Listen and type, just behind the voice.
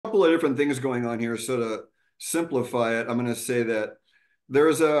couple of different things going on here. So to simplify it, I'm going to say that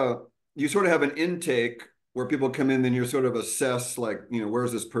there's a, you sort of have an intake where people come in and you sort of assess like,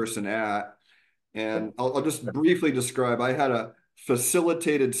 where's this person at? And I'll just briefly describe, I had a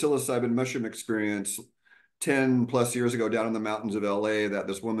facilitated psilocybin mushroom experience 10 plus years ago down in the mountains of LA that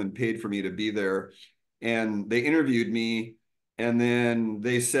this woman paid for me to be there. And they interviewed me and then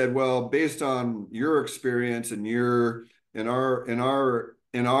they said, well, based on your experience and in our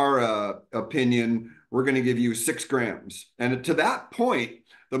opinion, we're going to give you 6 grams. And to that point,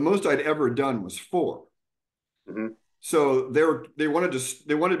 the most I'd ever done was 4. Mhm. So they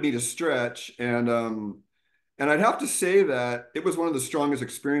wanted me to stretch, and I'd have to say that it was one of the strongest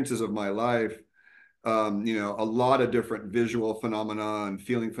experiences of my life. A lot of different visual phenomena and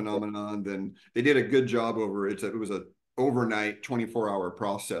feeling phenomenon. Then they did a good job over it. It was a overnight 24-hour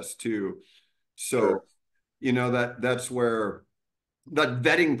process too. Sure. So, that's where that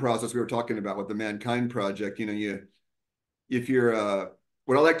vetting process we were talking about with the Mankind Project, if you're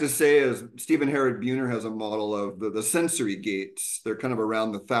what I like to say is Stephen Herod Buhner has a model of the sensory gates. They're kind of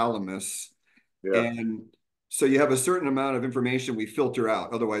around the thalamus. Yeah. And so you have a certain amount of information we filter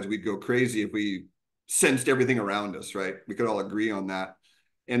out. Otherwise, we'd go crazy if we sensed everything around us, right? We could all agree on that.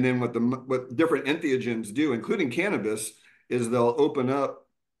 And then what different entheogens do, including cannabis, is they'll open up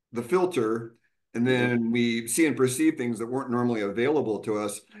the filter and Mhm. then we see and perceive things that weren't normally available to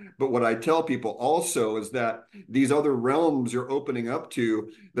us. But what I tell people also is that these other realms you're opening up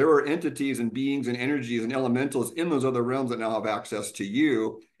to, there are entities and beings and energies and elementals in those other realms that now have access to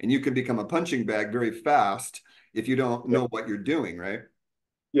you. And you can become a punching bag very fast if you don't Yeah. know what you're doing, right?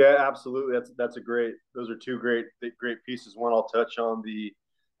 Yeah, absolutely. That's a great. Those are two great pieces. One, I'll touch on the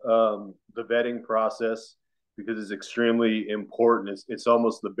vetting process because it's extremely important. It's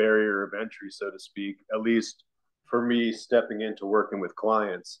almost the barrier of entry, so to speak. At least for me, stepping into working with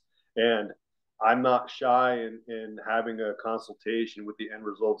clients, and I'm not shy in having a consultation with the end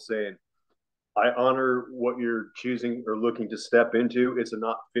result, saying I honor what you're choosing or looking to step into. It's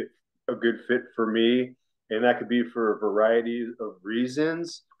a good fit for me, and that could be for a variety of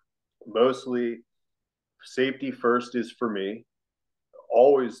reasons. Mostly safety first is for me,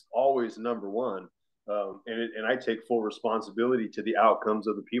 always number one. And I take full responsibility to the outcomes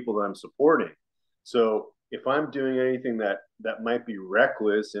of the people that I'm supporting. So if I'm doing anything that might be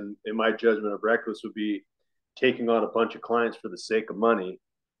reckless, and in my judgment of reckless would be taking on a bunch of clients for the sake of money,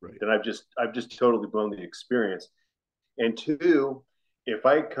 Right. then I've just totally blown the experience. And two, if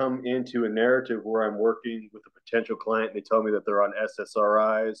I come into a narrative where I'm working with a potential client and they tell me that they're on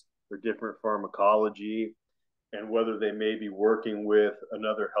SSRIs or different pharmacology, and whether they may be working with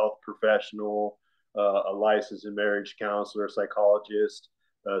another health professional, a licensed marriage counselor, psychologist,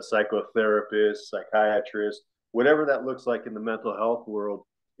 psychotherapist, psychiatrist, whatever that looks like in the mental health world,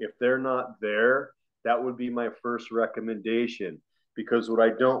 if they're not there, that would be my first recommendation. Because what I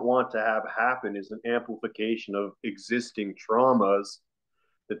don't want to have happen is an amplification of existing traumas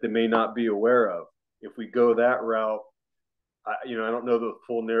that they may not be aware of. If we go that route, I don't know the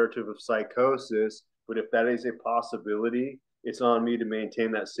full narrative of psychosis, but if that is a possibility, it's on me to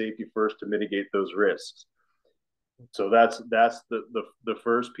maintain that safety first to mitigate those risks. So that's the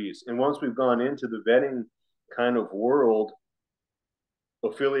first piece. And once we've gone into the vetting kind of world,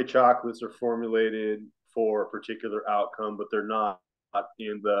 affiliate chocolates are formulated for a particular outcome, but they're not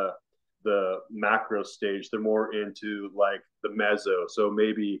in the macro stage. They're more into like the meso. So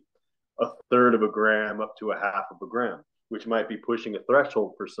maybe a third of a gram up to a half of a gram, which might be pushing a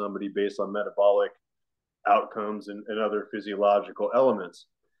threshold for somebody based on metabolic outcomes and other physiological elements.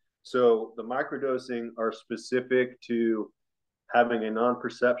 So the microdosing are specific to having a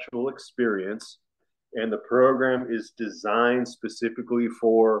non-perceptual experience, and the program is designed specifically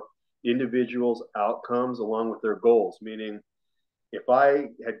for individuals' outcomes along with their goals. Meaning, if I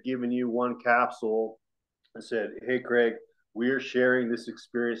had given you one capsule and said, "Hey, Craig, we are sharing this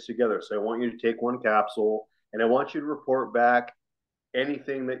experience together. So I want you to take one capsule and I want you to report back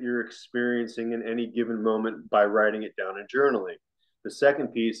anything that you're experiencing in any given moment by writing it down and journaling." The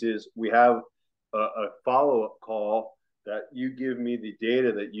second piece is we have a follow up call that you give me the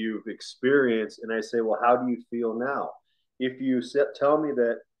data that you've experienced. And I say, well, how do you feel now? If you tell me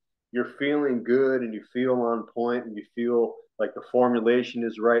that you're feeling good and you feel on point and you feel like the formulation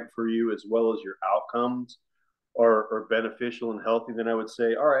is right for you as well as your outcomes are beneficial and healthy, then I would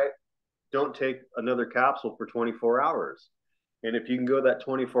say, all right, don't take another capsule for 24 hours. And if you can go that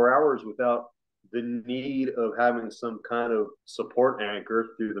 24 hours without the need of having some kind of support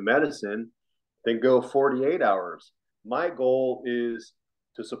anchor through the medicine, then go 48 hours. My goal is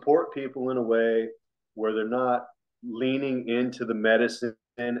to support people in a way where they're not leaning into the medicine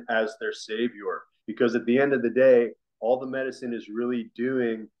as their savior. Because at the end of the day, all the medicine is really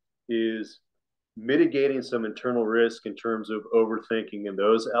doing is mitigating some internal risk in terms of overthinking and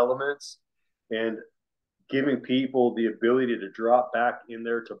those elements, and giving people the ability to drop back in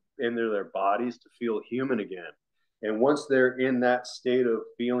their bodies to feel human again. And once they're in that state of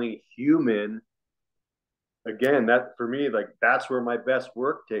feeling human again, that for me, like that's where my best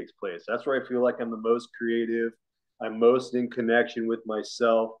work takes place. That's where I feel like I'm the most creative. I'm most in connection with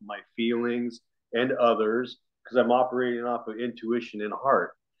myself, my feelings, and others, because I'm operating off of intuition and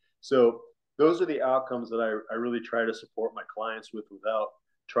heart. So those are the outcomes that I really try to support my clients with without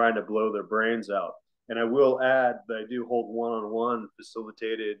trying to blow their brains out. And I will add that I do hold one-on-one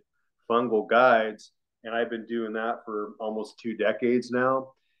facilitated fungal guides, and I've been doing that for almost 2 decades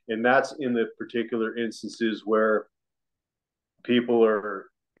now. And that's in the particular instances where people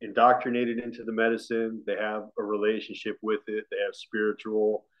are indoctrinated into the medicine, they have a relationship with it, they have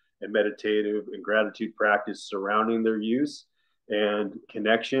spiritual and meditative and gratitude practice surrounding their use and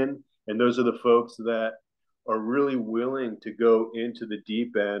connection. And those are the folks that are really willing to go into the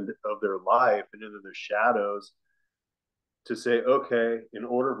deep end of their life and into their shadows to say, okay, in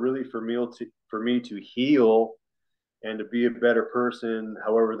order really for me to heal and to be a better person,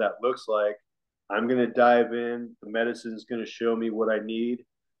 however that looks like, I'm going to dive in. The medicine's going to show me what I need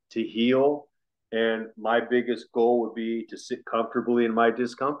to heal. And my biggest goal would be to sit comfortably in my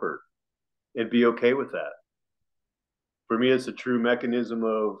discomfort and be okay with that. For me, it's a true mechanism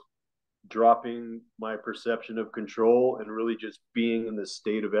of dropping my perception of control and really just being in the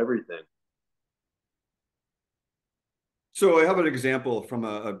state of everything. So I have an example from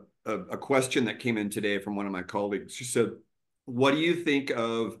a question that came in today from one of my colleagues. She said, what do you think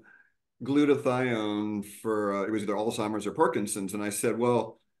of glutathione for, it was either Alzheimer's or Parkinson's? And I said,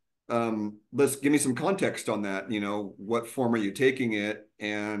 well, let's give me some context on that. What form are you taking it?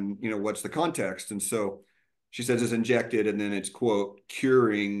 And, what's the context? And so she says it's injected and then it's, quote,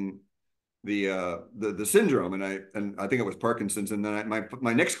 curing the syndrome. And I think it was Parkinson's. And then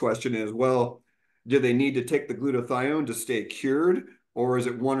my next question is, well, do they need to take the glutathione to stay cured, or is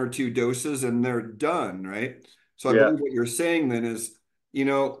it 1 or 2 doses and they're done, right? So I Yeah. believe what you're saying then is,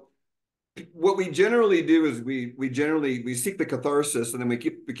 what we generally do is we seek the catharsis, and then we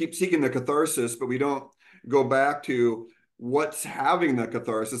keep seeking the catharsis, but we don't go back to what's having the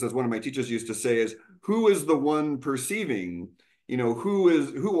catharsis. As one of my teachers used to say, is who is the one perceiving?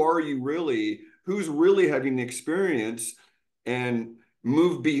 Who are you really? Who's really having the experience, and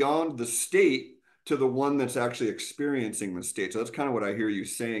move beyond the state to the one that's actually experiencing the state. So that's kind of what I hear you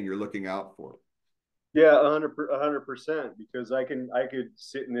saying you're looking out for. Yeah, 100%. Because I could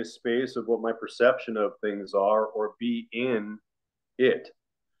sit in this space of what my perception of things are, or be in it.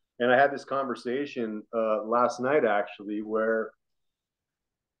 And I had this conversation last night actually, where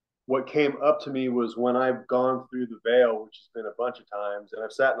what came up to me was when I've gone through the veil, which has been a bunch of times, and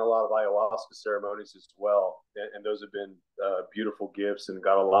I've sat in a lot of ayahuasca ceremonies as well, and those have been beautiful gifts, and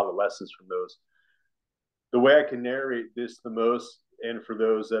got a lot of lessons from those. The way I can narrate this the most, and for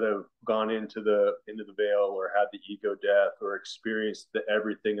those that have gone into the veil or had the ego death or experienced the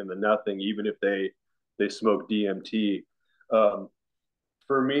everything and the nothing, even if they smoke DMT,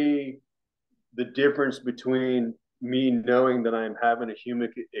 for me, the difference between me knowing that I'm having a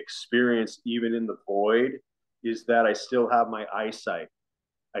human experience even in the void is that I still have my eyesight.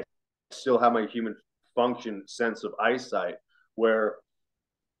 I still have my human function sense of eyesight, where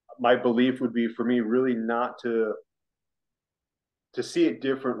my belief would be for me really not to see it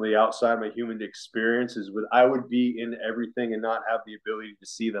differently outside my human experiences. With I would be in everything and not have the ability to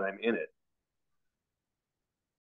see that I'm in it.